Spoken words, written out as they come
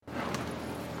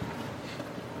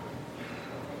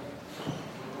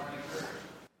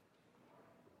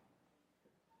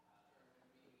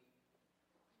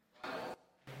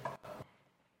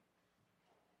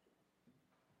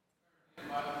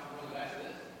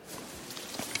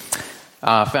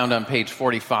found on page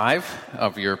 45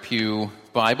 of your Pew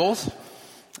Bibles.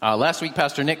 Last week,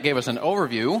 Pastor Nick gave us an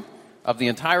overview of the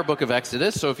entire book of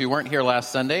Exodus, so if you weren't here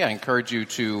last Sunday, I encourage you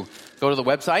to go to the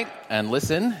website and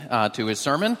listen to his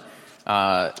sermon.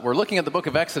 We're looking at the book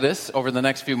of Exodus over the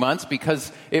next few months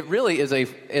because it really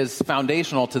is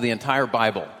foundational to the entire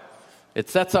Bible.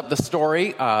 It sets up the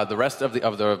story, the rest of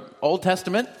the Old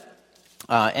Testament,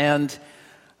 and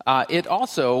it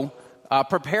also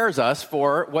prepares us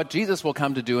for what Jesus will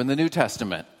come to do in the New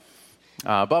Testament.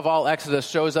 Above all, Exodus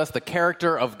shows us the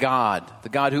character of God, the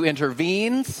God who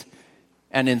intervenes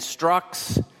and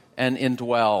instructs and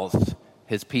indwells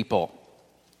his people.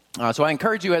 So I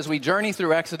encourage you as we journey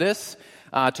through Exodus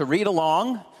to read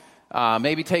along,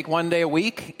 maybe take one day a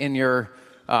week in your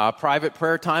private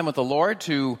prayer time with the Lord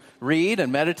to read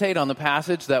and meditate on the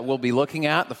passage that we'll be looking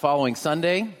at the following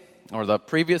Sunday or the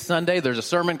previous Sunday. There's a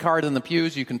sermon card in the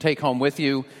pews you can take home with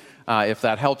you if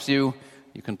that helps you.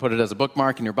 You can put it as a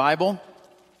bookmark in your Bible.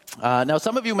 Now,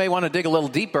 some of you may want to dig a little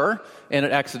deeper in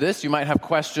Exodus. You might have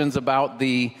questions about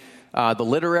the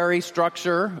literary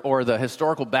structure or the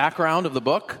historical background of the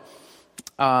book,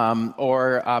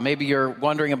 or maybe you're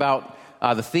wondering about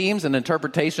the themes and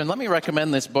interpretation. Let me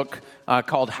recommend this book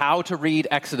called How to Read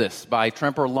Exodus by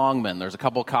Tremper Longman. There's a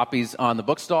couple copies on the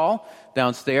bookstall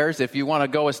downstairs. If you want to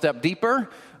go a step deeper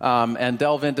and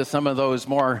delve into some of those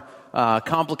more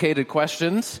complicated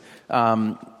questions,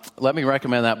 let me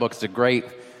recommend that book. It's a great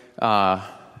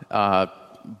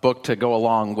book to go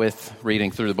along with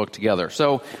reading through the book together.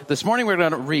 So this morning we're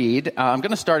going to read, I'm going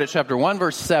to start at chapter 1,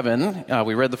 verse 7.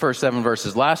 We read the first 7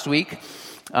 verses last week.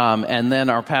 And then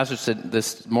our passage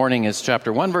this morning is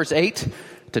chapter 1, verse 8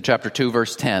 to chapter 2,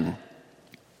 verse 10.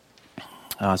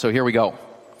 So here we go.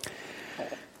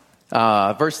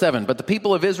 Verse 7, but the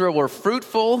people of Israel were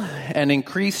fruitful and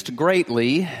increased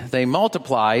greatly. They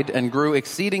multiplied and grew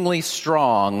exceedingly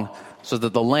strong, so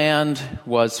that the land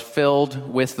was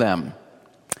filled with them.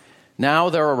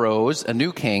 Now there arose a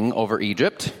new king over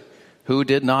Egypt, who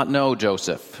did not know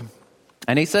Joseph.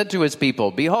 And he said to his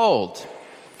people, behold,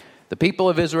 the people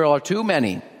of Israel are too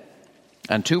many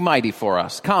and too mighty for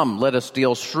us. Come, let us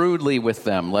deal shrewdly with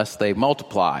them, lest they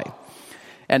multiply.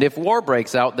 And if war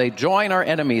breaks out, they join our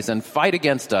enemies and fight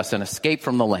against us and escape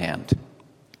from the land.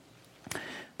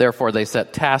 Therefore they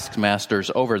set taskmasters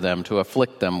over them to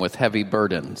afflict them with heavy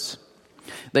burdens.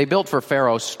 They built for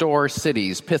Pharaoh store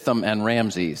cities, Pithom and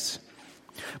Ramses.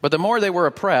 But the more they were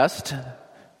oppressed,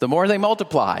 the more they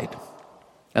multiplied,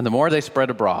 and the more they spread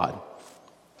abroad.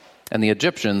 And the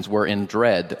Egyptians were in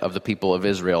dread of the people of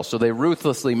Israel. So they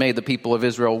ruthlessly made the people of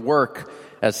Israel work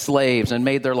as slaves and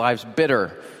made their lives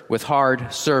bitter with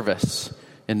hard service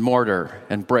in mortar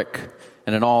and brick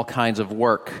and in all kinds of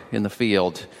work in the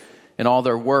field. In all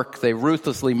their work, they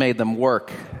ruthlessly made them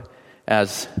work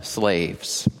as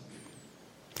slaves.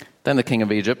 Then the king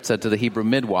of Egypt said to the Hebrew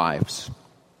midwives,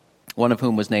 one of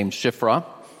whom was named Shiphrah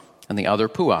and the other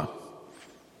Puah,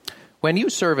 when you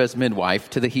serve as midwife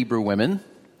to the Hebrew women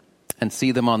and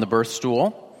see them on the birth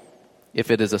stool, if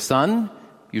it is a son,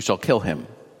 you shall kill him.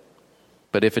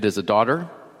 But if it is a daughter,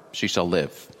 she shall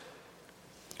live.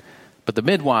 But the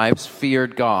midwives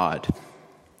feared God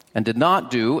and did not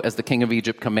do as the king of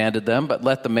Egypt commanded them, but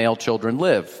let the male children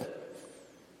live.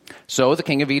 So the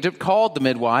king of Egypt called the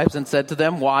midwives and said to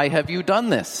them, why have you done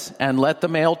this? And let the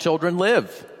male children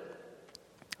live.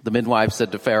 The midwives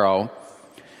said to Pharaoh,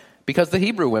 because the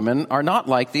Hebrew women are not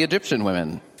like the Egyptian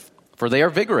women, for they are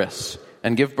vigorous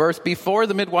and give birth before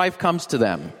the midwife comes to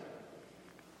them.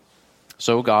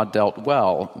 So God dealt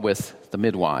well with the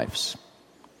midwives.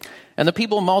 And the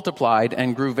people multiplied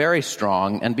and grew very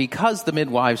strong, and because the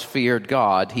midwives feared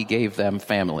God, he gave them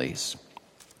families.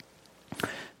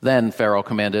 Then Pharaoh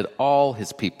commanded all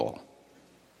his people,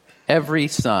 every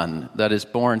son that is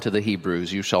born to the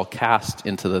Hebrews you shall cast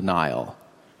into the Nile,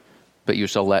 but you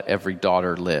shall let every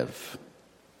daughter live.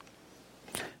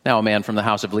 Now a man from the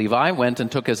house of Levi went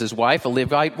and took as his wife a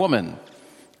Levite woman.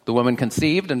 The woman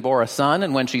conceived and bore a son,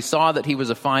 and when she saw that he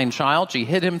was a fine child, she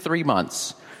hid him 3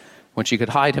 months. When she could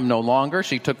hide him no longer,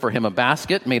 she took for him a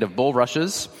basket made of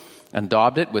bulrushes and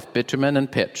daubed it with bitumen and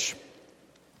pitch.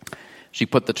 She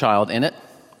put the child in it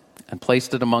and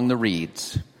placed it among the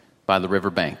reeds by the river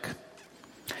bank.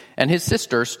 And his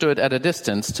sister stood at a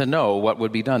distance to know what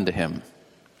would be done to him.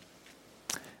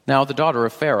 Now the daughter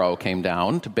of Pharaoh came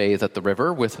down to bathe at the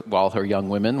river while her young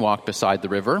women walked beside the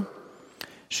river.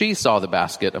 She saw the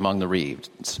basket among the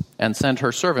reeds and sent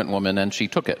her servant woman, and she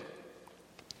took it.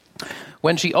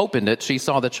 When she opened it, she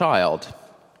saw the child,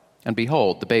 and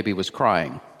behold, the baby was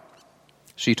crying.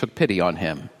 She took pity on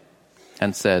him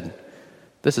and said,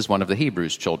 "This is one of the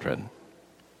Hebrews' children."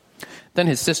 Then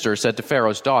his sister said to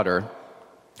Pharaoh's daughter,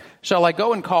 "Shall I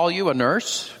go and call you a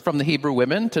nurse from the Hebrew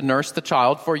women to nurse the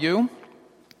child for you?"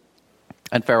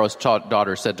 And Pharaoh's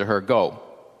daughter said to her, "Go."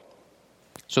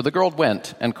 So the girl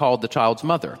went and called the child's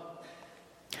mother.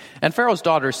 And Pharaoh's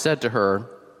daughter said to her,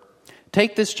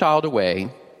 "Take this child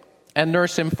away and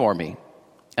nurse him for me,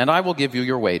 and I will give you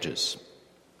your wages."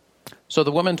 So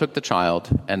the woman took the child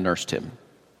and nursed him.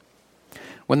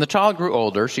 When the child grew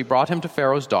older, she brought him to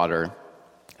Pharaoh's daughter,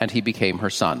 and he became her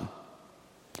son.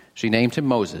 She named him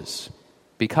Moses,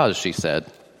 because, she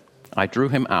said, "I drew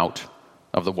him out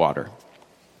of the water."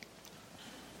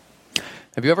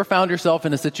 Have you ever found yourself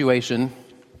in a situation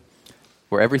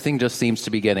where everything just seems to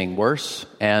be getting worse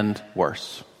and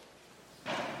worse?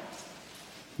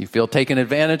 You feel taken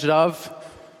advantage of,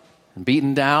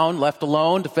 beaten down, left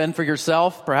alone to fend for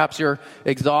yourself. Perhaps you're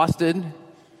exhausted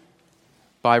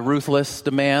by ruthless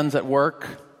demands at work.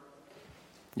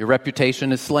 Your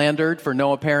reputation is slandered for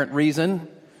no apparent reason.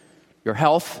 Your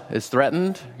health is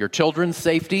threatened. Your children's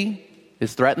safety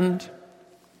is threatened.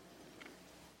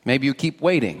 Maybe you keep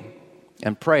waiting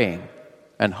and praying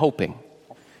and hoping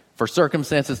for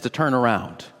circumstances to turn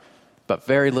around, but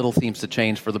very little seems to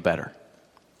change for the better.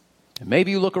 And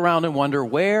maybe you look around and wonder,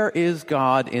 where is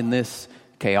God in this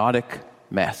chaotic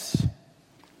mess?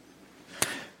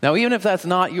 Now, even if that's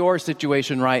not your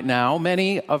situation right now,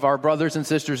 many of our brothers and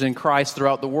sisters in Christ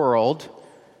throughout the world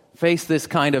face this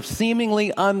kind of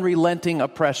seemingly unrelenting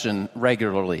oppression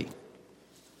regularly.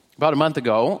 About a month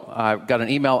ago, I got an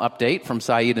email update from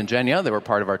Saeed and Jenya. They were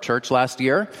part of our church last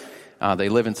year. They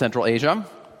live in Central Asia.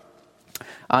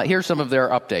 Here's some of their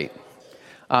update.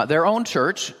 Their own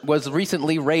church was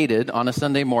recently raided on a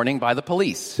Sunday morning by the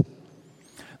police.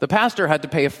 The pastor had to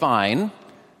pay a fine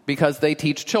because they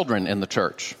teach children in the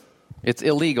church. It's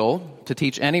illegal to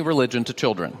teach any religion to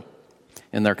children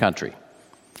in their country.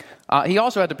 He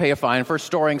also had to pay a fine for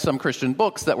storing some Christian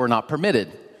books that were not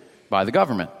permitted by the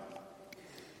government.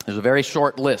 There's a very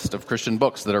short list of Christian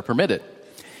books that are permitted.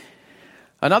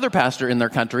 Another pastor in their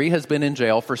country has been in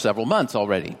jail for several months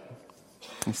already.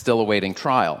 He's still awaiting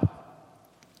trial.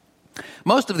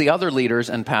 Most of the other leaders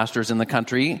and pastors in the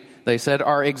country, they said,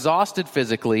 are exhausted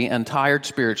physically and tired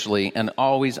spiritually and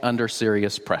always under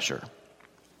serious pressure.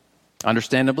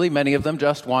 Understandably, many of them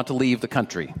just want to leave the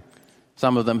country.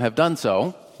 Some of them have done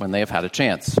so when they have had a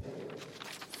chance.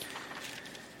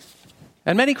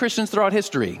 And many Christians throughout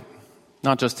history,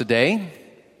 not just today,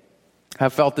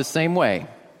 have felt the same way.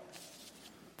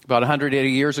 About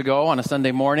 180 years ago, on a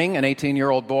Sunday morning, an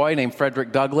 18-year-old boy named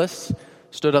Frederick Douglass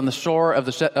stood on the shore of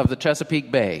the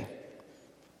Chesapeake Bay,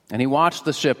 and he watched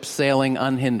the ships sailing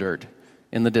unhindered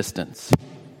in the distance.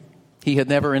 He had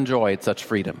never enjoyed such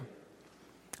freedom,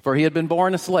 for he had been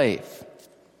born a slave.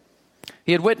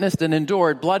 He had witnessed and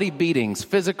endured bloody beatings,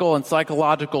 physical and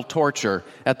psychological torture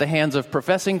at the hands of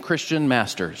professing Christian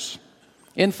masters.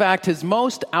 In fact, his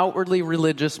most outwardly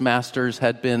religious masters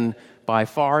had been by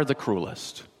far the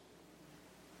cruelest.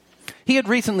 He had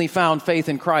recently found faith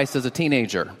in Christ as a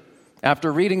teenager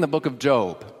after reading the book of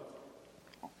Job.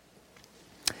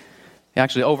 He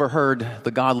actually overheard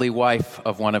the godly wife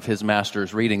of one of his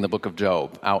masters reading the book of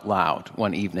Job out loud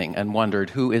one evening and wondered,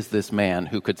 who is this man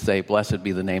who could say, "Blessed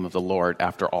be the name of the Lord,"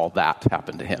 after all that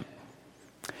happened to him?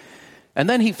 And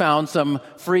then he found some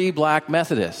free black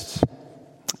Methodists,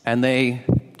 and they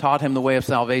taught him the way of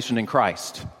salvation in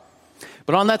Christ.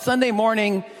 But on that Sunday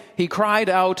morning, he cried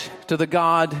out to the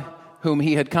God whom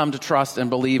he had come to trust and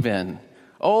believe in,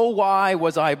 "Oh, why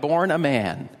was I born a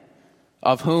man,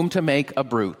 of whom to make a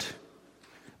brute?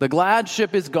 The glad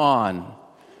ship is gone.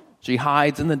 She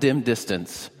hides in the dim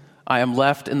distance. I am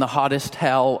left in the hottest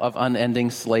hell of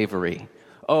unending slavery.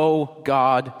 Oh,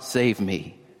 God, save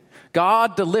me.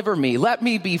 God, deliver me. Let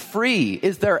me be free.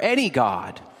 Is there any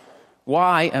God?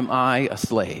 Why am I a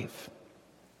slave?"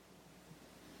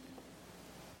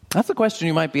 That's the question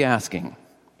you might be asking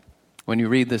when you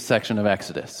read this section of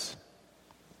Exodus.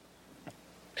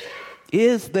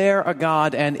 Is there a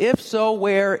God? And if so,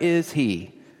 where is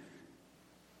he?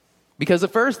 Because the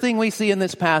first thing we see in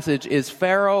this passage is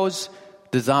Pharaoh's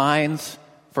designs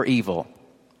for evil.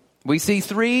 We see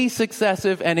 3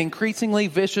 successive and increasingly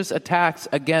vicious attacks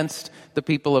against the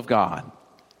people of God.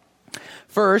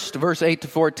 First, verse 8 to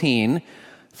 14,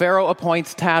 Pharaoh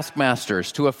appoints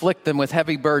taskmasters to afflict them with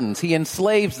heavy burdens. He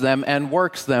enslaves them and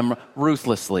works them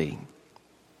ruthlessly.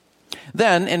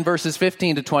 Then, in verses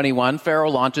 15 to 21,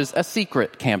 Pharaoh launches a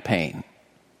secret campaign,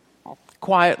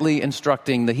 quietly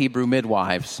instructing the Hebrew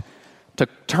midwives to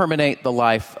terminate the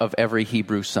life of every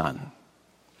Hebrew son.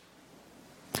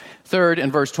 Third,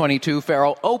 in verse 22,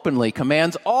 Pharaoh openly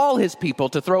commands all his people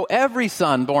to throw every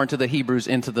son born to the Hebrews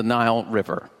into the Nile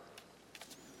River.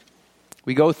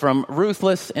 We go from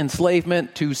ruthless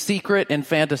enslavement to secret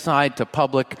infanticide to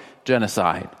public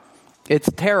genocide. It's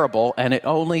terrible, and it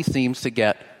only seems to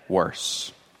get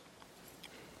worse.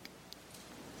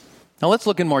 Now let's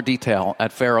look in more detail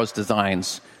at Pharaoh's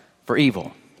designs for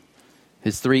evil,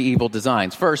 his three evil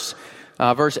designs. First,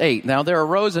 verse 8, "Now there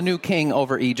arose a new king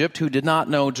over Egypt who did not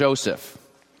know Joseph."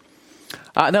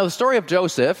 Now the story of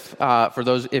Joseph, for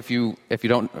those if you're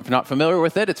not familiar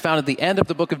with it, it's found at the end of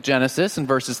the book of Genesis in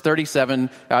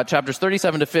chapters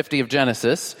 37 to 50 of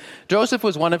Genesis. Joseph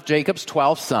was one of Jacob's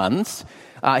 12 sons.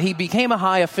 He became a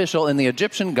high official in the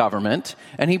Egyptian government,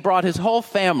 and he brought his whole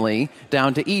family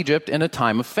down to Egypt in a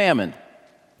time of famine.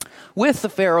 With the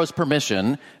Pharaoh's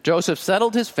permission, Joseph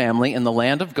settled his family in the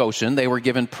land of Goshen. They were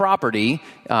given property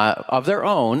of their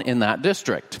own in that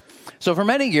district. So for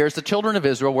many years, the children of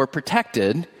Israel were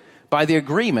protected by the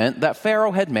agreement that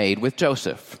Pharaoh had made with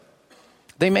Joseph.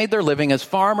 They made their living as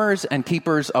farmers and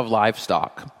keepers of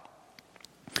livestock.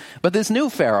 But this new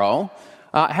Pharaoh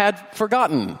had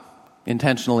forgotten,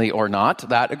 intentionally or not,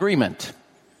 that agreement.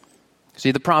 See,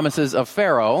 the promises of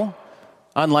Pharaoh,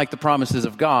 unlike the promises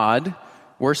of God,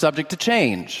 were subject to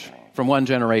change from one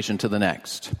generation to the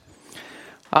next.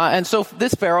 And so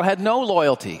this Pharaoh had no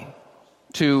loyalty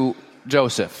to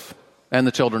Joseph and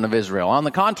the children of Israel. On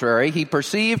the contrary, he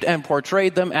perceived and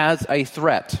portrayed them as a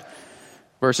threat.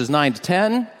 Verses 9 to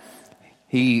 10,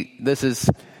 this is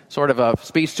sort of a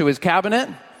speech to his cabinet,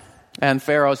 and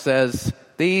Pharaoh says,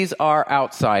 "These are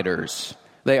outsiders.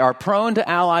 They are prone to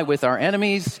ally with our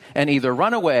enemies and either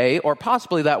run away, or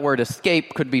possibly that word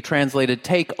escape could be translated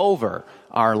take over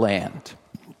our land."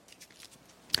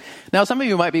 Now, some of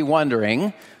you might be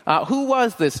wondering, who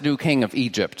was this new king of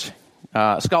Egypt?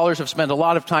 Scholars have spent a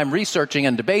lot of time researching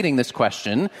and debating this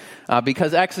question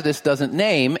because Exodus doesn't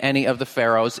name any of the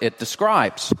pharaohs it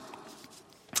describes.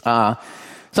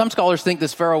 Some scholars think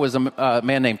this pharaoh was a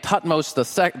man named Thutmose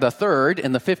III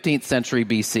in the 15th century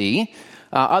BC.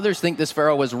 Others think this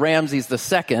pharaoh was Ramses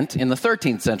II in the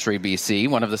 13th century BC.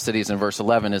 One of the cities in verse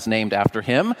 11 is named after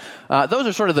him. Those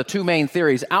are sort of the two main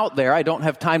theories out there. I don't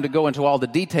have time to go into all the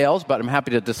details, but I'm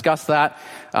happy to discuss that.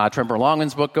 Tremper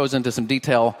Longman's book goes into some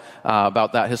detail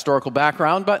about that historical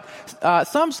background. But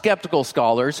some skeptical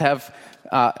scholars have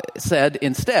said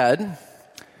instead,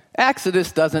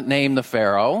 Exodus doesn't name the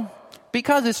pharaoh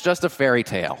because it's just a fairy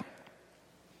tale.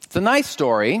 It's a nice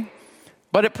story,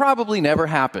 but it probably never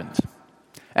happened.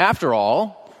 After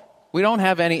all, we don't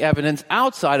have any evidence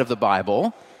outside of the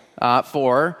Bible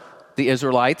for the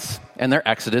Israelites and their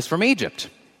exodus from Egypt.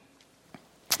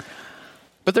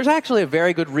 But there's actually a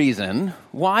very good reason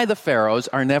why the pharaohs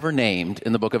are never named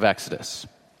in the book of Exodus.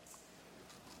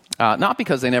 Not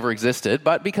because they never existed,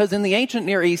 but because in the ancient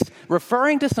Near East,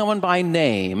 referring to someone by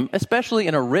name, especially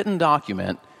in a written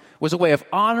document, was a way of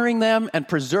honoring them and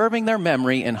preserving their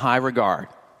memory in high regard.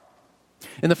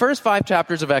 In the first 5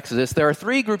 chapters of Exodus, there are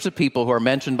 3 groups of people who are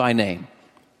mentioned by name.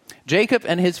 Jacob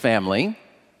and his family,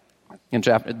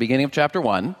 at the beginning of chapter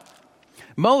 1,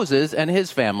 Moses and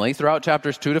his family throughout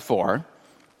chapters 2 to 4,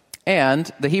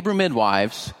 and the Hebrew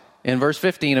midwives in verse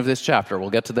 15 of this chapter. We'll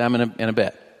get to them in a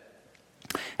bit.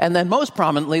 And then most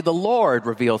prominently, the Lord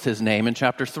reveals his name in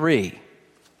chapter 3.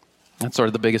 That's sort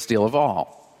of the biggest deal of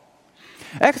all.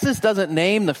 Exodus doesn't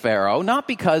name the Pharaoh, not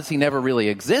because he never really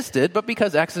existed, but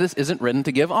because Exodus isn't written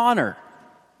to give honor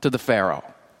to the Pharaoh.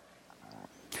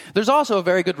 There's also a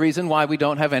very good reason why we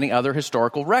don't have any other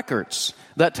historical records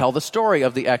that tell the story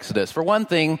of the Exodus. For one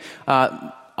thing,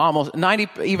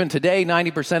 even today,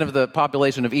 90% of the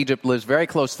population of Egypt lives very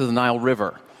close to the Nile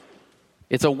River.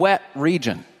 It's a wet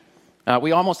region.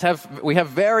 We have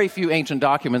very few ancient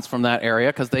documents from that area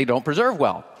because they don't preserve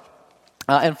well.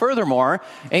 And furthermore,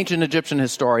 ancient Egyptian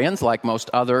historians, like most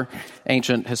other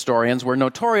ancient historians, were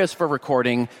notorious for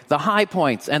recording the high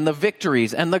points and the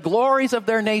victories and the glories of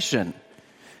their nation.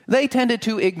 They tended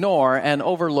to ignore and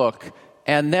overlook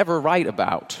and never write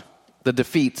about the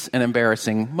defeats and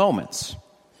embarrassing moments.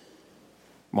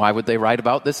 Why would they write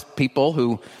about this people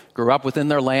who grew up within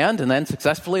their land and then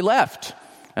successfully left?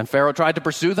 And Pharaoh tried to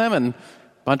pursue them, and a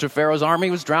bunch of Pharaoh's army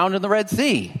was drowned in the Red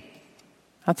Sea.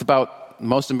 That's about the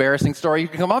most embarrassing story you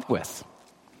can come up with.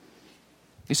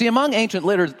 You see, among ancient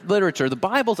literature, the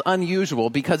Bible's unusual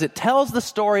because it tells the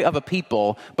story of a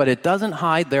people, but it doesn't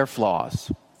hide their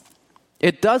flaws.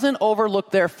 It doesn't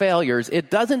overlook their failures.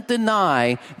 It doesn't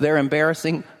deny their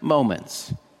embarrassing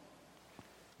moments.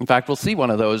 In fact, we'll see one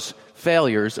of those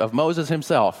failures of Moses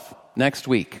himself next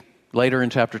week, later in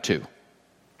chapter 2.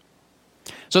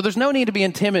 So there's no need to be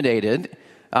intimidated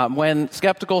when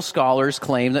skeptical scholars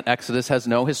claim that Exodus has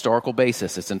no historical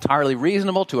basis. It's entirely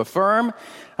reasonable to affirm,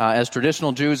 as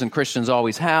traditional Jews and Christians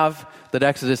always have, that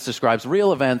Exodus describes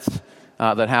real events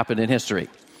that happened in history.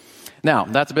 Now,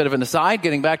 that's a bit of an aside.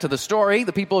 Getting back to the story,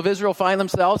 the people of Israel find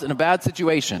themselves in a bad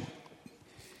situation.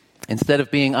 Instead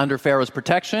of being under Pharaoh's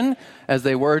protection, as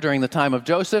they were during the time of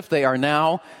Joseph, they are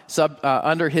now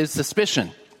under his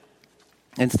suspicion.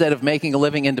 Instead of making a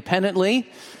living independently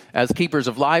as keepers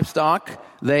of livestock,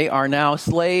 they are now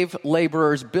slave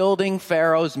laborers building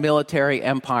Pharaoh's military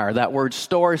empire. That word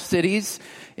store cities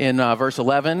in verse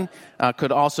 11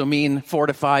 could also mean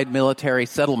fortified military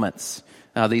settlements.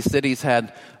 Some of these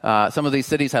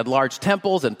cities had large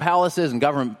temples and palaces and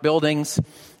government buildings,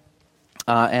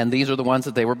 and these are the ones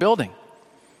that they were building.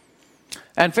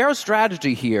 And Pharaoh's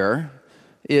strategy here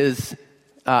is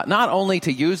not only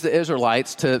to use the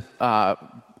Israelites to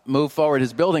move forward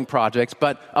his building projects,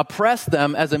 but oppress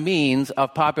them as a means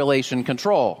of population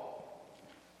control.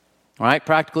 All right,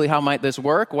 practically, how might this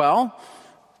work? Well,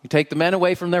 you take the men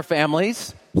away from their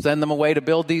families, send them away to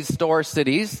build these store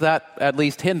cities. That at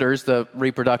least hinders the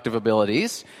reproductive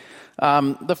abilities.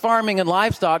 The farming and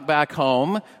livestock back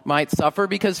home might suffer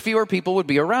because fewer people would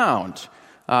be around.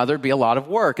 There'd be a lot of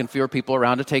work and fewer people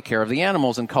around to take care of the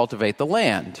animals and cultivate the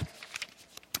land.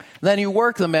 Then you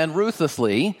work the men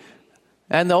ruthlessly,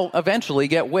 and they'll eventually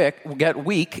get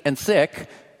weak and sick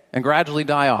and gradually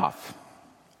die off.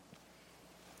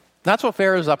 That's what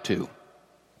Pharaoh's up to.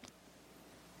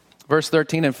 Verse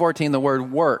 13 and 14, the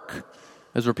word work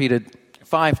is repeated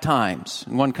 5 times.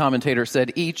 And one commentator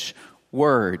said each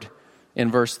word in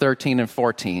verse 13 and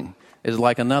 14 is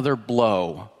like another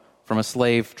blow from a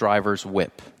slave driver's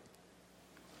whip.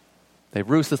 They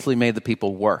ruthlessly made the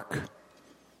people work.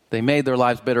 They made their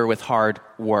lives bitter with hard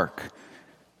work.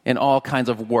 In all kinds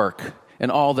of work. In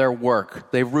all their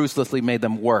work. They ruthlessly made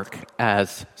them work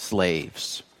as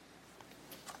slaves.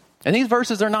 And these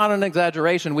verses are not an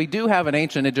exaggeration. We do have an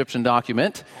ancient Egyptian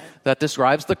document that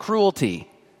describes the cruelty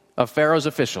of Pharaoh's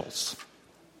officials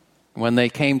when they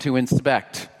came to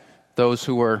inspect those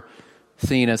who were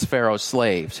seen as Pharaoh's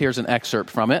slaves. Here's an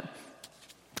excerpt from it.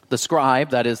 The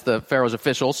scribe, that is the Pharaoh's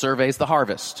official, surveys the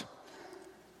harvest.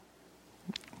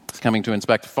 He's coming to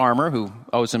inspect a farmer who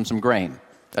owes him some grain.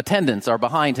 Attendants are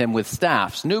behind him with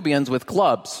staffs, Nubians with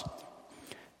clubs.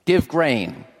 Give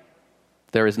grain.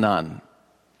 There is none.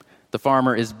 The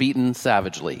farmer is beaten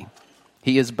savagely.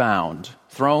 He is bound,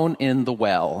 thrown in the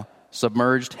well,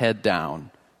 submerged head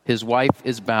down. His wife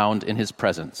is bound in his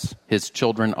presence. His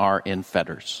children are in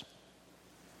fetters.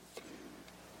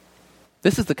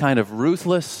 This is the kind of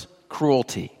ruthless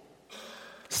cruelty,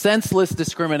 senseless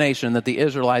discrimination that the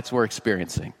Israelites were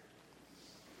experiencing.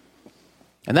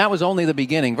 And that was only the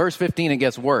beginning. Verse 15, it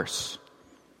gets worse.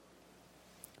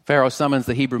 Pharaoh summons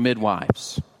the Hebrew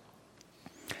midwives.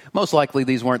 Most likely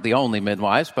these weren't the only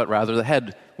midwives, but rather the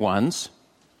head ones.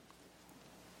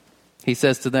 He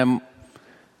says to them,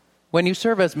 when you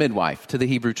serve as midwife to the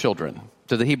Hebrew children,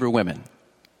 to the Hebrew women,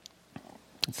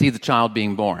 see the child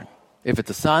being born. If it's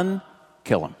a son,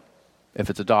 kill him. If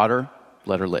it's a daughter,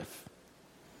 let her live.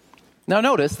 Now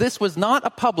notice, this was not a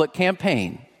public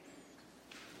campaign.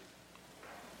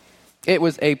 It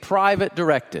was a private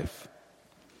directive.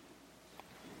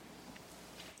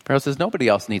 Pharaoh says, nobody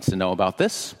else needs to know about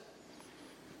this.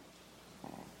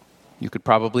 You could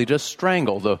probably just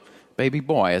strangle the baby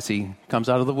boy as he comes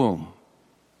out of the womb.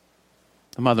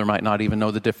 The mother might not even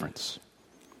know the difference.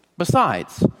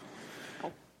 Besides,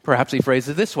 perhaps he phrased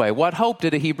it this way, what hope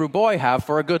did a Hebrew boy have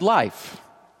for a good life?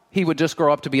 He would just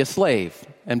grow up to be a slave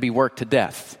and be worked to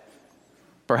death.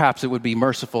 Perhaps it would be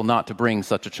merciful not to bring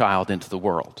such a child into the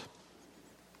world.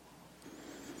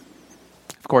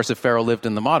 Of course, if Pharaoh lived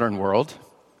in the modern world,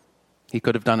 he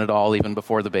could have done it all even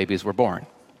before the babies were born.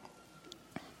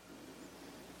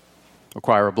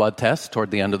 Require a blood test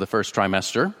toward the end of the first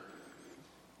trimester,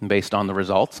 and based on the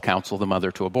results, counsel the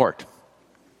mother to abort.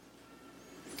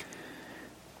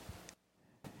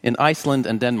 In Iceland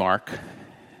and Denmark,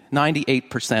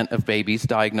 98% of babies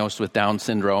diagnosed with Down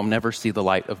syndrome never see the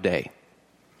light of day.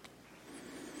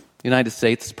 The United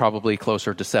States is probably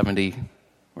closer to 70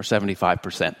 or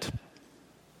 75%.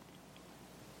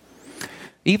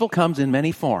 Evil comes in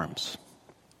many forms,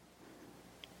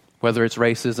 whether it's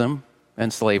racism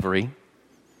and slavery,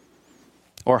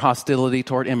 or hostility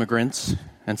toward immigrants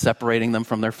and separating them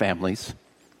from their families,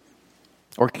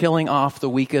 or killing off the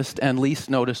weakest and least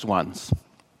noticed ones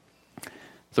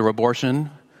through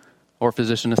abortion or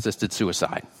physician-assisted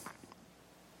suicide.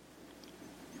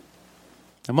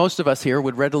 Now, most of us here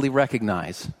would readily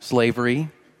recognize slavery,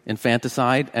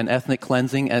 infanticide, and ethnic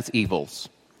cleansing as evils.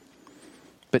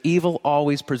 But evil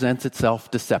always presents itself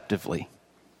deceptively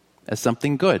as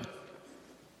something good,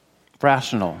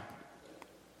 rational,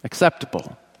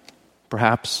 acceptable,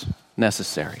 perhaps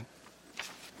necessary.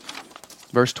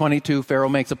 Verse 22, Pharaoh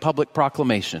makes a public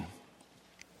proclamation.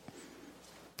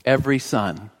 Every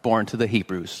son born to the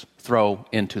Hebrews, throw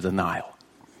into the Nile.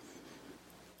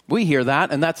 We hear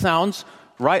that, and that sounds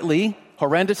rightly,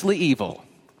 horrendously evil.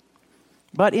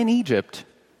 But in Egypt,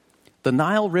 the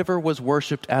Nile River was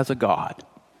worshipped as a god.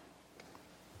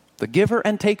 The giver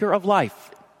and taker of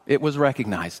life, it was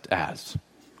recognized as.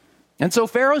 And so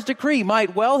Pharaoh's decree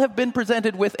might well have been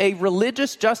presented with a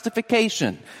religious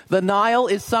justification. The Nile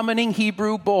is summoning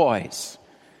Hebrew boys.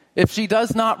 If she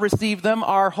does not receive them,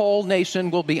 our whole nation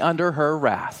will be under her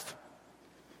wrath.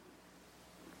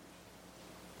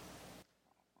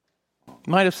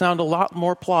 Might have sounded a lot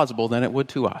more plausible than it would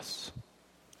to us.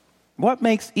 What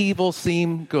makes evil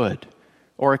seem good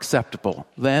or acceptable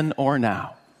then or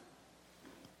now?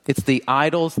 It's the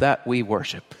idols that we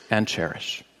worship and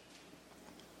cherish.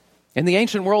 In the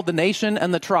ancient world, the nation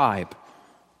and the tribe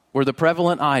were the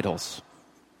prevalent idols.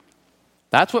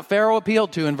 That's what Pharaoh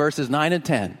appealed to in verses 9 and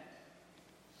 10.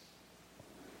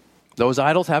 Those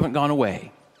idols haven't gone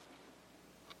away.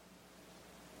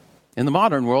 In the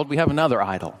modern world, we have another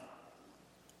idol.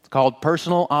 It's called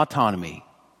personal autonomy.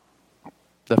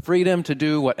 The freedom to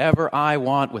do whatever I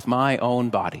want with my own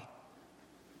body.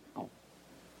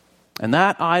 And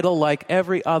that idol, like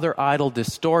every other idol,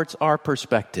 distorts our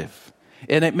perspective.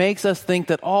 And it makes us think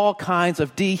that all kinds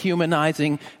of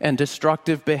dehumanizing and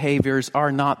destructive behaviors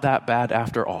are not that bad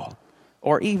after all,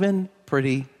 or even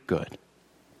pretty good.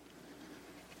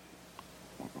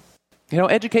 You know,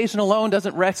 education alone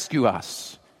doesn't rescue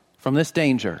us from this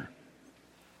danger.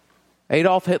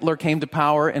 Adolf Hitler came to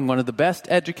power in one of the best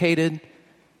educated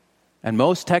and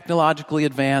most technologically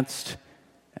advanced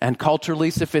and culturally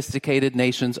sophisticated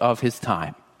nations of his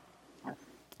time.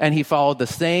 And he followed the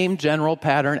same general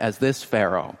pattern as this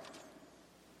Pharaoh.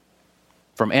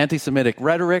 From anti-Semitic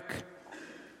rhetoric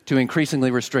to increasingly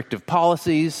restrictive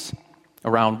policies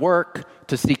around work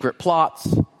to secret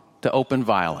plots to open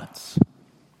violence.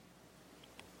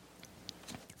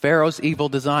 Pharaoh's evil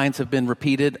designs have been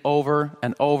repeated over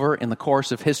and over in the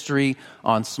course of history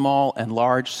on small and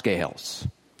large scales.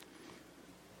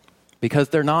 Because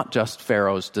they're not just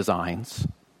Pharaoh's designs.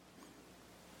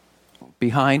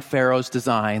 Behind Pharaoh's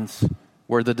designs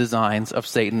were the designs of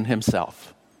Satan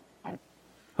himself,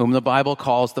 whom the Bible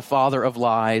calls the father of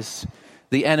lies,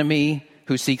 the enemy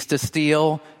who seeks to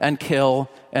steal and kill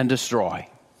and destroy.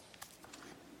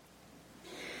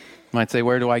 You might say,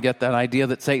 where do I get that idea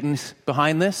that Satan's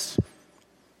behind this?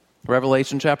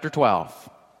 Revelation chapter 12.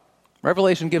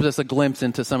 Revelation gives us a glimpse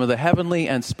into some of the heavenly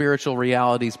and spiritual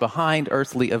realities behind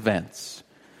earthly events.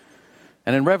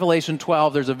 And in Revelation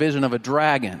 12, there's a vision of a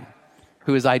dragon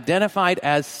who is identified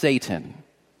as Satan,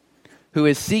 who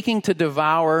is seeking to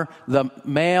devour the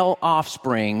male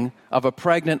offspring of a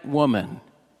pregnant woman.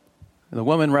 The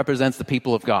woman represents the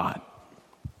people of God.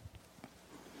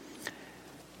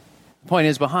 The point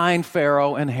is, behind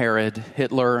Pharaoh and Herod,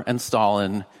 Hitler and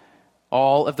Stalin,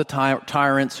 all of the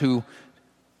tyrants who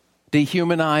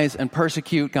dehumanize and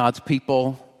persecute God's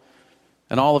people,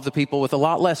 and all of the people with a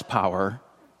lot less power,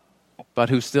 but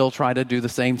who still try to do the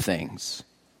same things,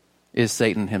 is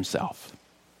Satan himself.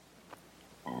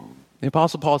 The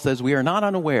Apostle Paul says we are not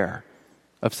unaware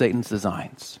of Satan's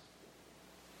designs.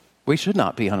 We should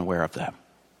not be unaware of them.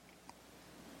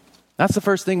 That's the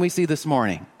first thing we see this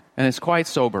morning, and it's quite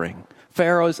sobering.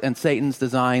 Pharaoh's and Satan's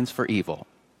designs for evil.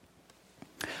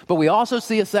 But we also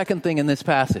see a second thing in this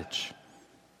passage.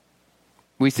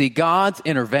 We see God's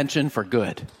intervention for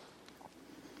good.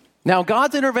 Now,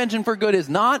 God's intervention for good is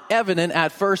not evident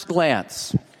at first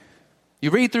glance.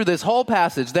 You read through this whole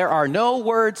passage, there are no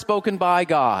words spoken by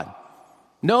God.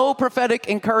 No prophetic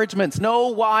encouragements, no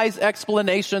wise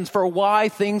explanations for why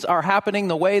things are happening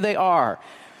the way they are.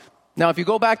 Now, if you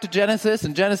go back to Genesis,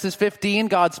 in Genesis 15,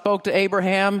 God spoke to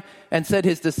Abraham and said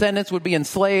his descendants would be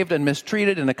enslaved and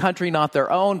mistreated in a country not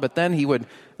their own, but then he would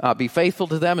be faithful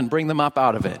to them and bring them up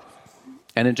out of it.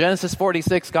 And in Genesis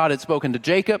 46, God had spoken to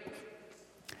Jacob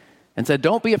and said,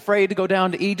 don't be afraid to go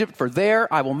down to Egypt, for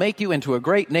there I will make you into a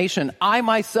great nation. I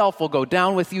myself will go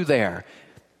down with you there,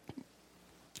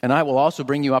 and I will also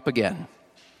bring you up again.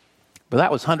 But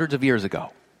that was hundreds of years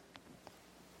ago.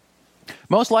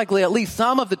 Most likely, at least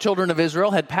some of the children of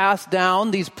Israel had passed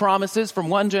down these promises from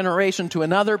one generation to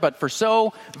another, but for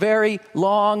so very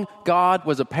long, God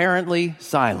was apparently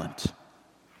silent.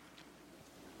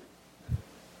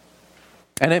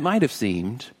 And it might have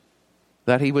seemed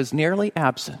that he was nearly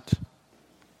absent.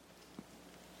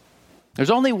 There's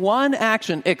only one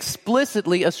action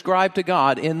explicitly ascribed to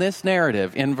God in this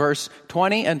narrative in verse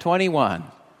 20 and 21.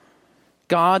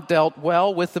 God dealt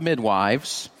well with the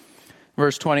midwives.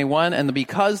 Verse 21, and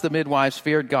because the midwives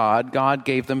feared God, God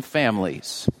gave them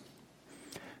families.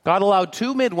 God allowed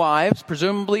 2 midwives,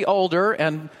 presumably older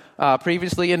and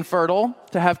previously infertile,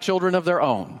 to have children of their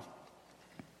own.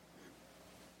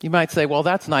 You might say, well,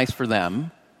 that's nice for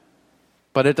them,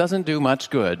 but it doesn't do much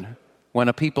good when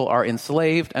a people are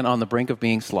enslaved and on the brink of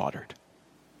being slaughtered.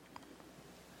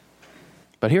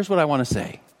 But here's what I want to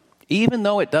say. Even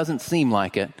though it doesn't seem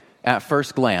like it at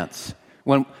first glance,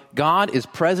 when God is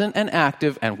present and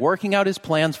active and working out his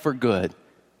plans for good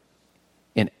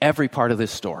in every part of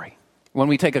this story, when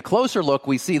we take a closer look,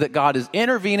 we see that God is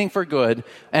intervening for good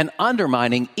and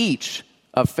undermining each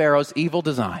of Pharaoh's evil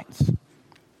designs.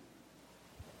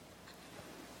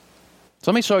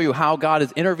 So let me show you how God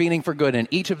is intervening for good in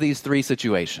each of these 3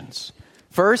 situations.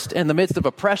 First, in the midst of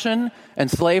oppression and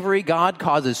slavery, God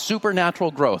causes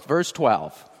supernatural growth. Verse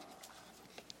 12.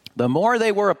 The more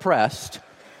they were oppressed,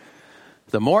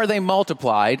 the more they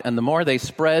multiplied, and the more they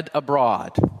spread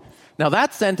abroad. Now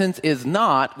that sentence is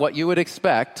not what you would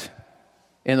expect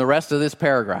in the rest of this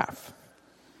paragraph.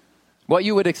 What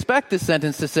you would expect this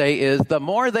sentence to say is, the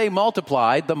more they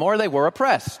multiplied, the more they were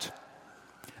oppressed.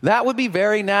 That would be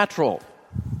very natural.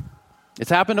 It's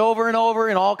happened over and over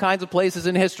in all kinds of places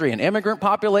in history. An immigrant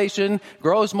population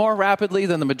grows more rapidly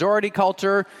than the majority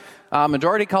culture.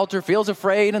 Majority culture feels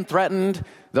afraid and threatened.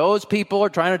 Those people are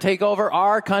trying to take over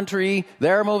our country.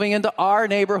 They're moving into our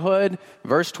neighborhood.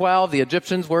 Verse 12, the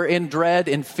Egyptians were in dread,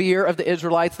 in fear of the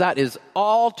Israelites. That is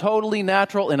all totally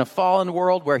natural in a fallen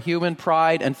world where human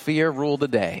pride and fear rule the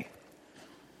day.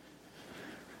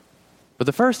 But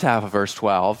the first half of verse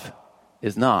 12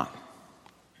 is not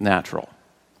natural.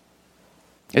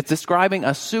 It's describing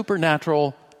a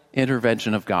supernatural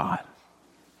intervention of God.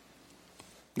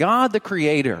 God, the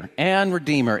Creator and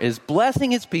Redeemer, is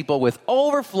blessing his people with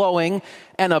overflowing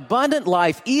and abundant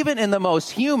life, even in the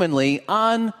most humanly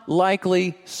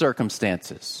unlikely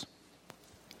circumstances.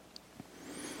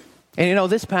 And you know,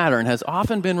 this pattern has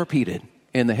often been repeated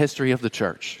in the history of the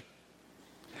church.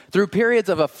 Through periods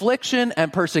of affliction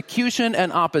and persecution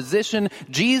and opposition,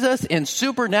 Jesus, in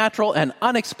supernatural and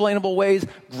unexplainable ways,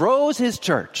 grows his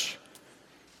church.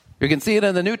 You can see it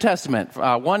in the New Testament.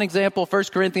 One example, 1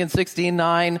 Corinthians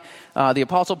 16:9, the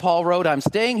Apostle Paul wrote, I'm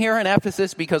staying here in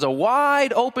Ephesus because a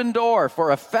wide open door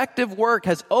for effective work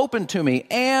has opened to me,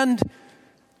 and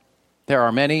there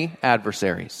are many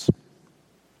adversaries.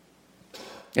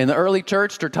 In the early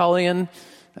church, Tertullian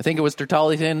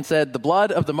said, the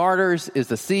blood of the martyrs is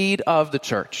the seed of the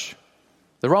church.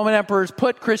 The Roman emperors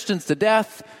put Christians to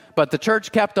death, but the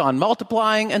church kept on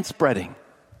multiplying and spreading.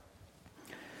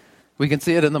 We can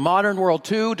see it in the modern world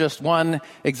too. Just one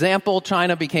example,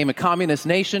 China became a communist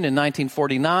nation in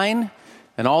 1949,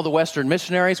 and all the Western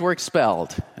missionaries were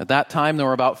expelled. At that time, there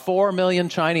were about 4 million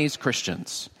Chinese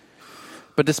Christians.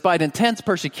 But despite intense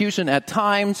persecution at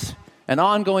times and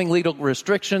ongoing legal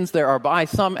restrictions, there are, by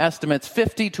some estimates,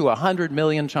 50 to 100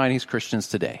 million Chinese Christians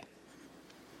today.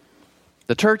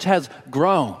 The church has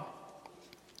grown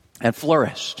and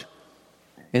flourished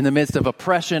in the midst of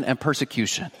oppression and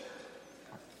persecution.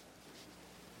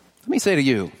 Let me say to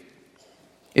you,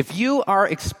 if you are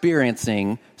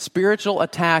experiencing spiritual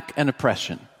attack and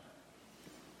oppression,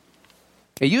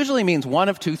 it usually means one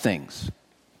of 2 things.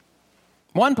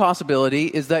 One possibility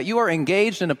is that you are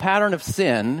engaged in a pattern of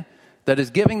sin that is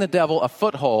giving the devil a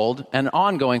foothold, an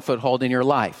ongoing foothold in your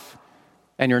life,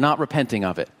 and you're not repenting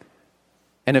of it.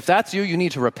 And if that's you, you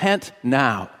need to repent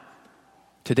now,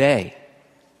 today.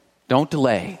 Don't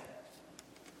delay.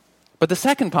 But the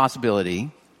second possibility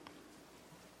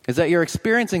is that you're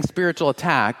experiencing spiritual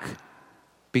attack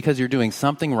because you're doing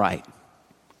something right.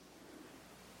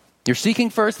 You're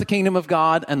seeking first the kingdom of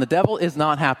God, and the devil is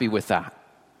not happy with that.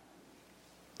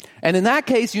 And in that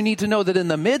case, you need to know that in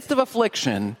the midst of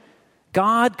affliction,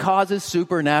 God causes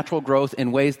supernatural growth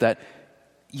in ways that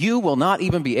you will not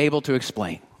even be able to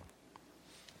explain.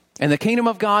 In the kingdom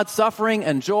of God, suffering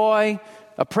and joy,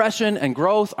 oppression and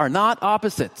growth are not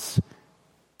opposites.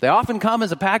 They often come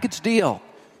as a package deal.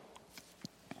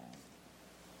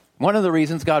 One of the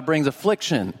reasons God brings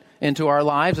affliction into our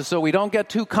lives is so we don't get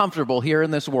too comfortable here in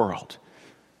this world.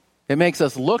 It makes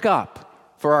us look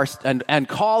up for and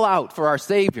call out for our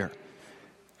Savior.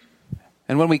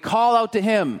 And when we call out to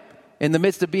him in the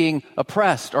midst of being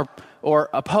oppressed or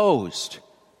opposed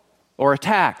or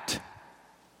attacked,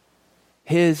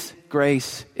 his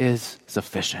grace is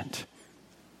sufficient.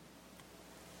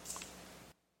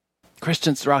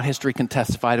 Christians throughout history can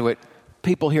testify to it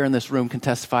People here in this room can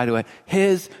testify to it.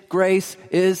 His grace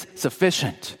is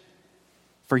sufficient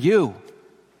for you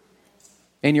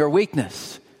in your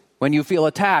weakness. When you feel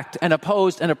attacked and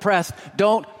opposed and oppressed,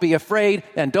 don't be afraid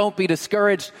and don't be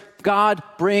discouraged. God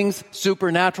brings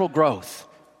supernatural growth,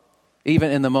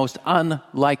 even in the most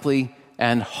unlikely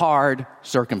and hard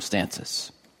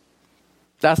circumstances.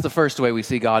 That's the first way we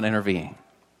see God intervening.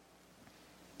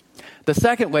 The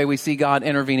second way we see God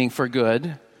intervening for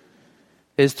good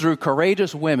is through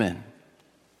courageous women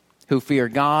who fear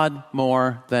God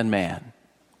more than man.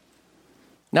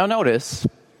 Now notice,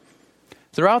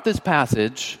 throughout this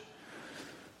passage,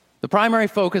 the primary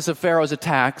focus of Pharaoh's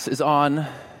attacks is on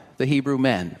the Hebrew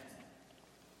men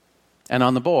and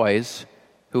on the boys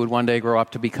who would one day grow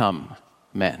up to become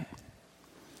men.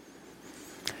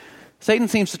 Satan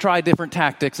seems to try different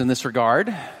tactics in this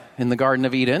regard. In the Garden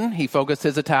of Eden, he focused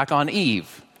his attack on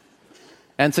Eve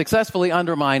and successfully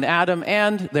undermined Adam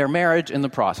and their marriage in the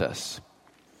process.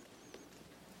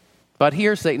 But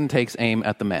here Satan takes aim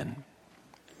at the men.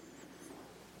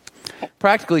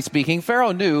 Practically speaking,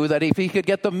 Pharaoh knew that if he could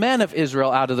get the men of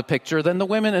Israel out of the picture, then the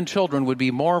women and children would be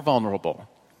more vulnerable.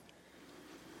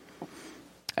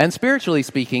 And spiritually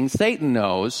speaking, Satan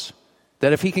knows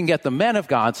that if he can get the men of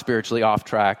God spiritually off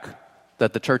track,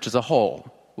 that the church as a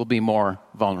whole will be more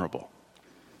vulnerable.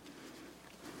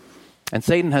 And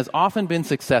Satan has often been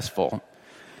successful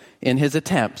in his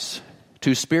attempts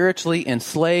to spiritually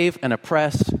enslave and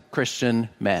oppress Christian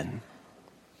men.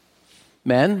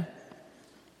 Men,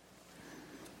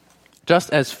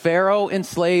 just as Pharaoh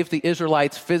enslaved the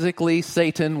Israelites physically,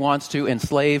 Satan wants to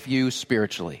enslave you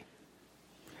spiritually.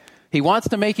 He wants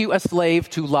to make you a slave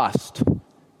to lust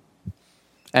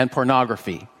and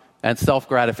pornography and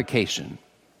self-gratification.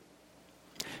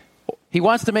 He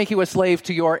wants to make you a slave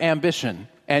to your ambition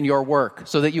and your work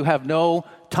so that you have no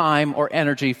time or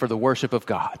energy for the worship of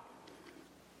God.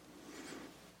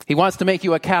 He wants to make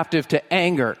you a captive to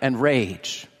anger and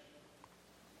rage.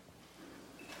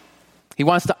 He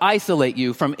wants to isolate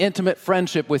you from intimate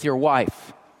friendship with your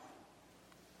wife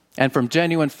and from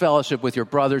genuine fellowship with your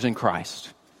brothers in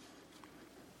Christ.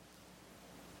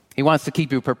 He wants to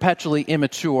keep you perpetually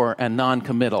immature and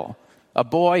non-committal, a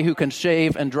boy who can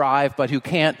shave and drive but who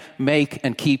can't make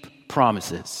and keep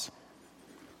promises.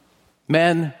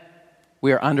 Men,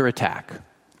 we are under attack.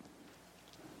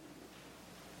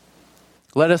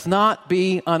 Let us not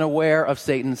be unaware of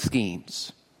Satan's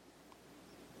schemes.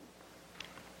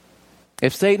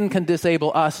 If Satan can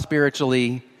disable us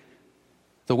spiritually,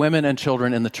 the women and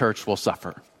children in the church will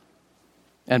suffer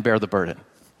and bear the burden.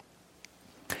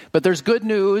 But there's good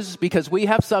news because we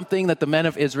have something that the men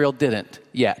of Israel didn't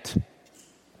yet.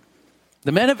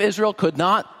 The men of Israel could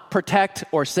not protect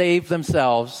or save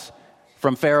themselves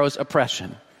from Pharaoh's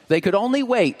oppression. They could only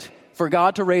wait for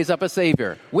God to raise up a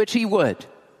Savior, which He would.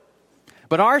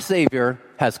 But our Savior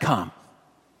has come.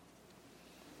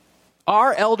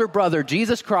 Our elder brother,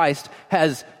 Jesus Christ,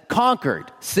 has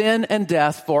conquered sin and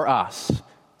death for us.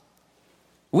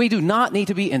 We do not need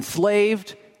to be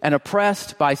enslaved and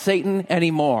oppressed by Satan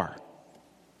anymore.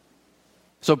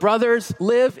 So, brothers,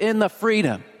 live in the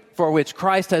freedom for which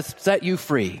Christ has set you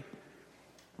free.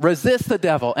 Resist the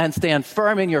devil and stand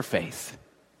firm in your faith.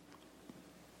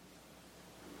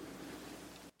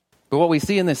 But what we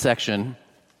see in this section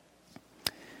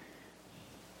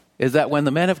is that when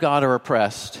the men of God are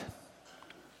oppressed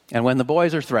and when the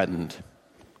boys are threatened,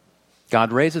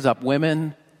 God raises up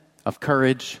women of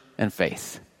courage and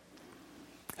faith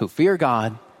who fear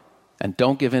God and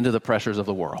don't give in to the pressures of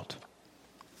the world.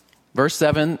 Verse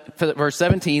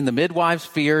 17, the midwives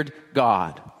feared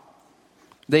God.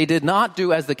 They did not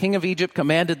do as the king of Egypt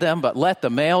commanded them, but let the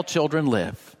male children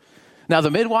live. Now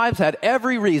the midwives had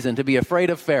every reason to be afraid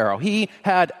of Pharaoh. He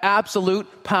had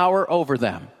absolute power over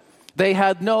them. They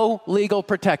had no legal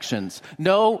protections,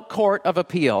 no court of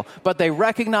appeal, but they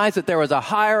recognized that there was a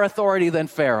higher authority than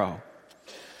Pharaoh.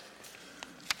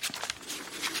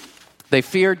 They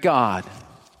feared God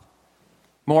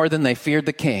more than they feared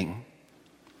the king.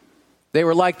 They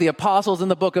were like the apostles in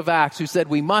the book of Acts who said,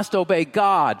 we must obey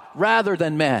God rather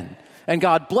than men. And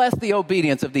God blessed the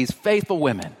obedience of these faithful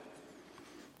women.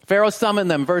 Pharaoh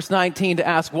summoned them, verse 19, to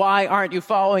ask, why aren't you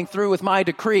following through with my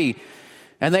decree?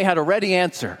 And they had a ready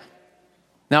answer.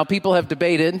 Now, people have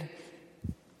debated,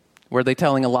 were they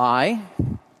telling a lie?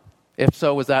 If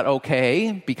so, was that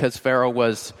okay because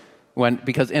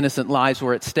because innocent lives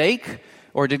were at stake?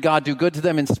 Or did God do good to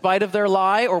them in spite of their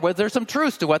lie? Or was there some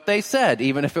truth to what they said,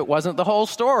 even if it wasn't the whole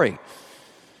story?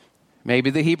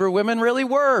 Maybe the Hebrew women really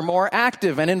were more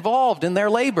active and involved in their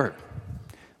labor,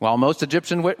 while most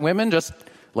Egyptian women just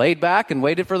laid back and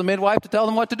waited for the midwife to tell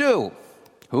them what to do.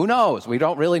 Who knows? We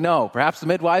don't really know. Perhaps the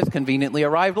midwives conveniently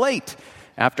arrived late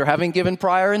after having given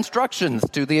prior instructions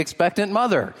to the expectant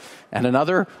mother and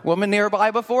another woman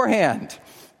nearby beforehand,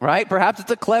 right? Perhaps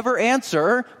it's a clever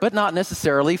answer, but not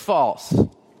necessarily false.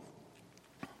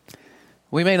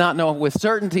 We may not know with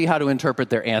certainty how to interpret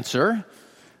their answer,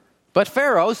 but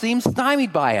Pharaoh seems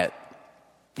stymied by it.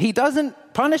 He doesn't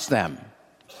punish them.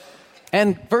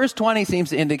 And verse 20 seems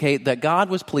to indicate that God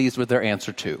was pleased with their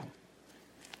answer too.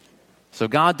 So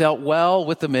God dealt well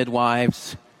with the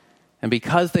midwives, and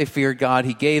because they feared God,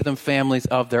 he gave them families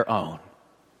of their own.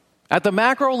 At the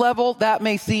macro level, that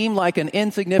may seem like an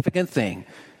insignificant thing,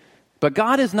 but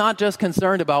God is not just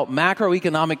concerned about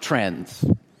macroeconomic trends.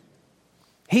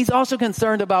 He's also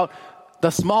concerned about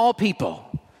the small people.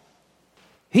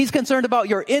 He's concerned about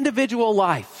your individual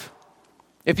life.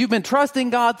 If you've been trusting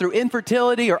God through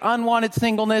infertility or unwanted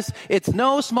singleness, it's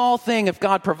no small thing if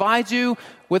God provides you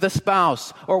with a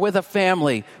spouse or with a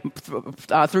family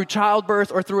through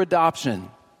childbirth or through adoption.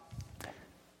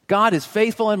 God is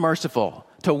faithful and merciful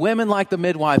to women like the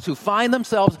midwives who find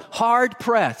themselves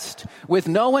hard-pressed with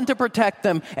no one to protect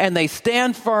them, and they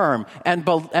stand firm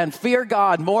and fear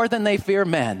God more than they fear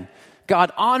men.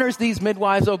 God honors these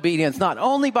midwives' obedience not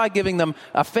only by giving them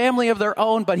a family of their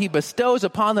own, but he bestows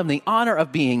upon them the honor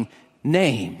of being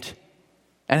named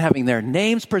and having their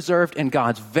names preserved in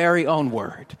God's very own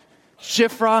word.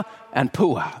 Shiphrah and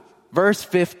Puah, verse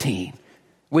 15.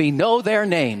 We know their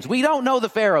names. We don't know the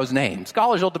Pharaoh's name.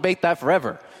 Scholars will debate that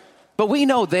forever. But we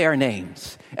know their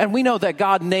names. And we know that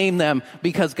God named them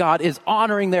because God is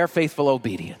honoring their faithful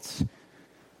obedience.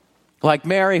 Like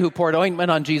Mary, who poured ointment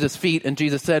on Jesus' feet, and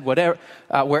Jesus said,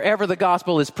 wherever the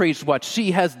gospel is preached, what she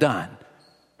has done,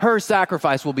 her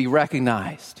sacrifice will be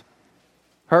recognized.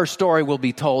 Her story will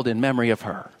be told in memory of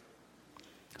her.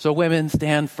 So women,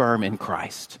 stand firm in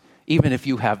Christ. Even if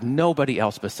you have nobody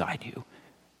else beside you,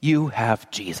 you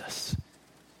have Jesus,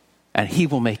 and he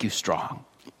will make you strong.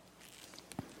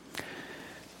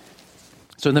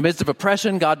 So in the midst of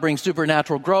oppression, God brings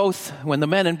supernatural growth. When the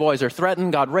men and boys are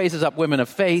threatened, God raises up women of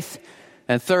faith.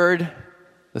 And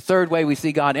the third way we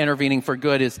see God intervening for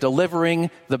good is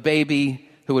delivering the baby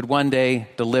who would one day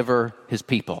deliver his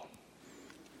people.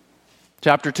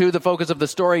 Chapter 2, the focus of the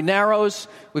story narrows.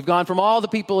 We've gone from all the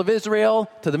people of Israel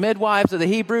to the midwives of the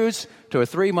Hebrews to a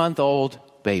 3-month-old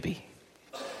baby.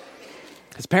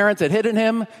 His parents had hidden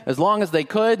him as long as they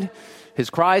could. His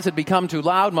cries had become too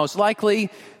loud, most likely.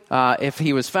 If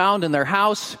he was found in their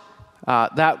house,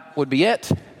 that would be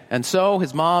it. And so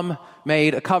his mom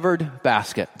made a covered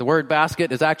basket. The word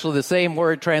basket is actually the same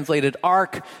word translated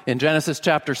ark in Genesis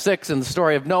chapter 6 in the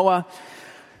story of Noah.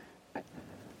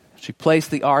 She placed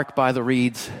the ark by the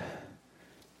reeds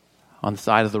on the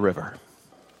side of the river.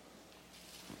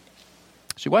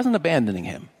 She wasn't abandoning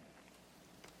him.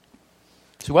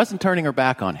 She wasn't turning her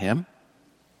back on him.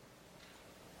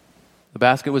 The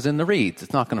basket was in the reeds.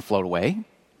 It's not going to float away.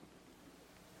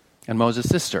 And Moses'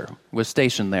 sister was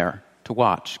stationed there to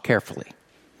watch carefully.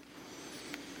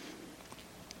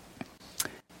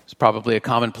 It's probably a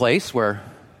common place where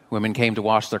women came to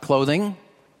wash their clothing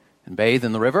and bathe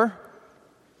in the river.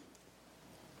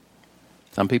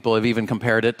 Some people have even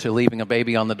compared it to leaving a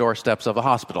baby on the doorsteps of a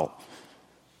hospital.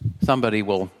 Somebody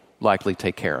will likely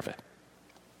take care of it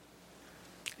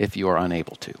if you are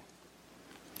unable to.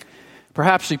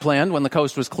 Perhaps she planned, when the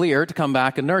coast was clear, to come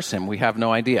back and nurse him. We have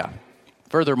no idea.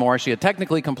 Furthermore, she had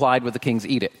technically complied with the king's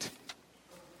edict.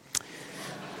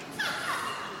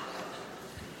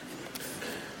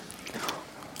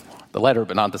 The letter,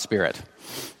 but not the spirit.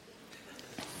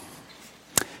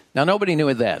 Now, nobody knew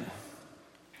it then.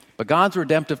 But God's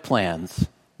redemptive plans,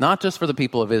 not just for the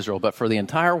people of Israel, but for the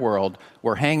entire world,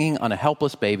 were hanging on a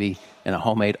helpless baby in a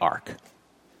homemade ark.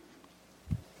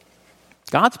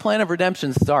 God's plan of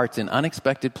redemption starts in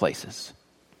unexpected places.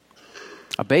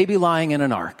 A baby lying in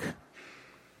an ark.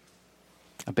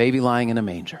 A baby lying in a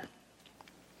manger.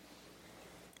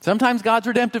 Sometimes God's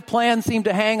redemptive plans seem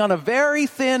to hang on a very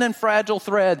thin and fragile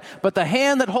thread, but the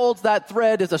hand that holds that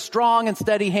thread is a strong and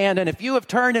steady hand. And if you have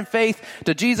turned in faith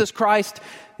to Jesus Christ,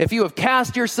 if you have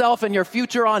cast yourself and your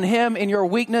future on him in your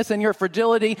weakness and your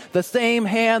fragility, the same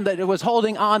hand that was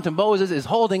holding on to Moses is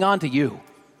holding on to you.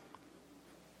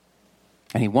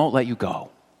 And he won't let you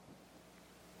go.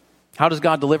 How does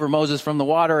God deliver Moses from the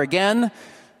water again?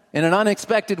 In an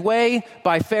unexpected way,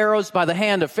 by the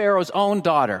hand of Pharaoh's own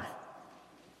daughter.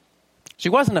 She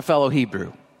wasn't a fellow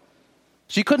Hebrew.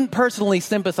 She couldn't personally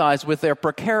sympathize with their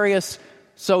precarious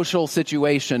social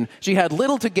situation. She had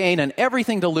little to gain and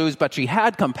everything to lose, but she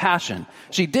had compassion.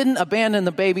 She didn't abandon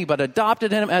the baby, but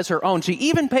adopted him as her own. She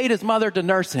even paid his mother to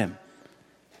nurse him.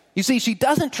 You see, she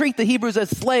doesn't treat the Hebrews as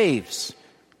slaves.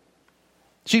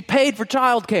 She paid for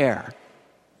childcare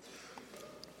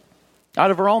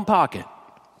out of her own pocket.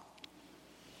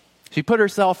 She put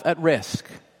herself at risk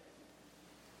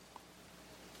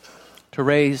to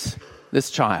raise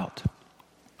this child.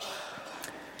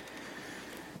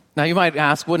 Now you might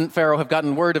ask, wouldn't Pharaoh have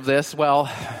gotten word of this? Well,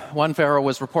 one Pharaoh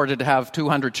was reported to have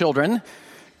 200 children,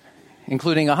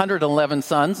 including 111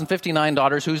 sons and 59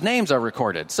 daughters whose names are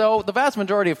recorded. So the vast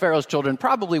majority of Pharaoh's children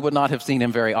probably would not have seen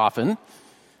him very often,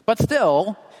 but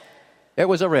still, it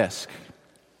was a risk.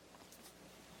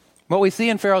 What we see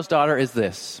in Pharaoh's daughter is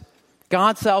this: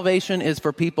 God's salvation is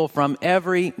for people from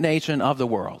every nation of the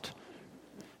world.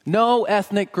 No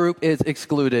ethnic group is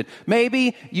excluded.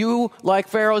 Maybe you, like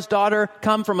Pharaoh's daughter,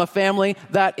 come from a family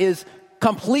that is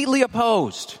completely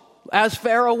opposed, as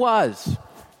Pharaoh was,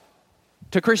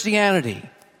 to Christianity,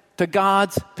 to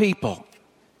God's people.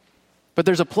 But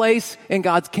there's a place in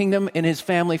God's kingdom in his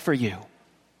family for you,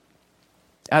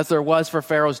 as there was for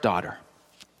Pharaoh's daughter.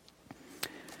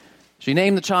 She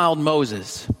named the child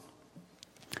Moses.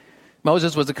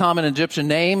 Moses was a common Egyptian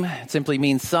name. It simply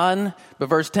means son. But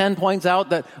verse 10 points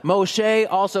out that Moshe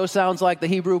also sounds like the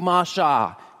Hebrew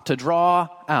Masha, to draw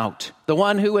out. The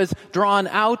one who is drawn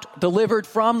out, delivered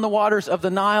from the waters of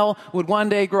the Nile, would one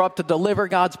day grow up to deliver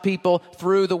God's people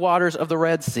through the waters of the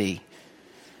Red Sea.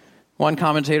 One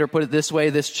commentator put it this way: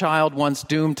 this child, once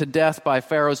doomed to death by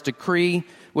Pharaoh's decree,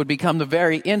 would become the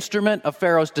very instrument of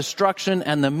Pharaoh's destruction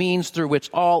and the means through which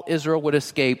all Israel would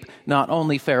escape not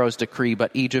only Pharaoh's decree,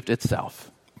 but Egypt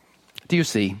itself. Do you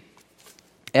see?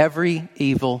 Every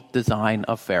evil design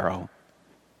of Pharaoh,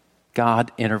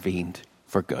 God intervened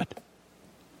for good.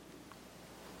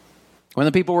 When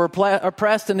the people were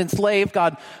oppressed and enslaved,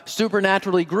 God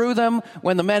supernaturally grew them.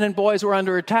 When the men and boys were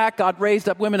under attack, God raised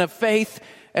up women of faith.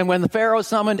 And when the Pharaoh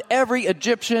summoned every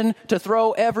Egyptian to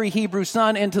throw every Hebrew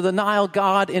son into the Nile,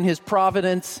 God, in his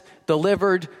providence,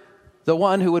 delivered the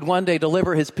one who would one day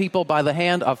deliver his people by the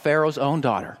hand of Pharaoh's own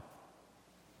daughter.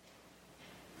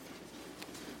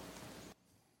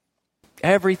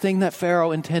 Everything that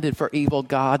Pharaoh intended for evil,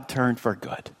 God turned for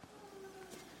good.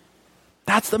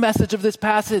 That's the message of this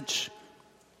passage.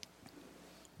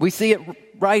 We see it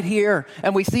right here,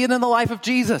 and we see it in the life of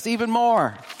Jesus even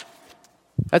more.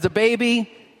 As a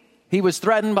baby, he was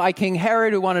threatened by King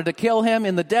Herod, who wanted to kill him.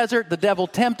 In the desert, the devil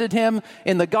tempted him.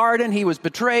 In the garden, he was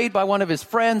betrayed by one of his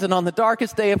friends. And on the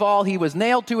darkest day of all, he was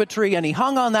nailed to a tree, and he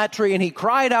hung on that tree, and he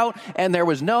cried out, and there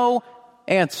was no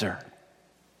answer.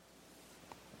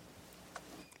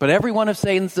 But every one of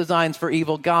Satan's designs for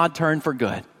evil, God turned for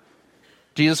good.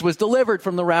 Jesus was delivered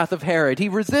from the wrath of Herod. He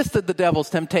resisted the devil's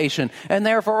temptation and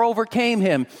therefore overcame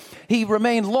him. He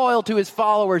remained loyal to his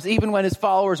followers even when his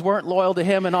followers weren't loyal to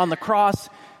him. And on the cross,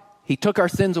 he took our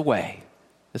sins away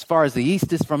as far as the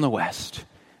east is from the west.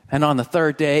 And on the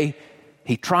third day,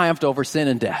 he triumphed over sin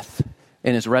and death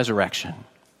in his resurrection.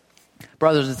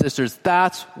 Brothers and sisters,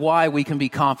 that's why we can be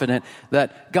confident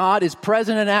that God is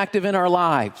present and active in our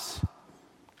lives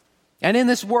and in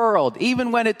this world,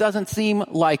 even when it doesn't seem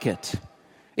like it.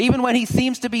 Even when he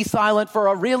seems to be silent for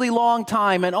a really long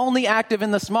time and only active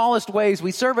in the smallest ways,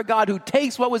 we serve a God who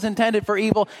takes what was intended for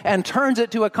evil and turns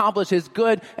it to accomplish his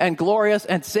good and glorious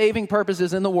and saving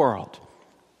purposes in the world.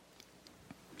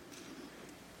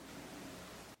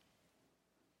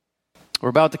 We're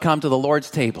about to come to the Lord's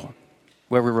table,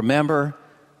 where we remember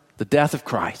the death of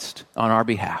Christ on our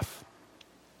behalf.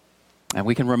 And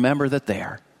we can remember that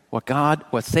there,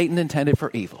 what Satan intended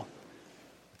for evil,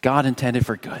 God intended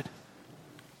for good.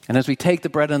 And as we take the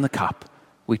bread and the cup,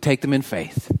 we take them in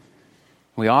faith.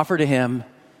 We offer to him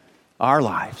our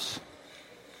lives,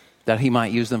 that he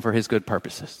might use them for his good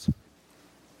purposes.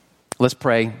 Let's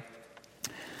pray.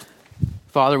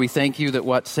 Father, we thank you that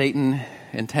what Satan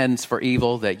intends for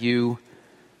evil, that you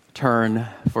turn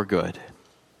for good.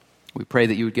 We pray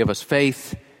that you would give us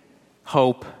faith,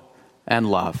 hope, and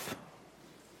love.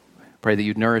 Pray that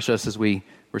you'd nourish us as we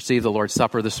receive the Lord's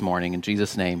Supper this morning. In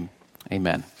Jesus' name,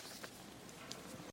 amen.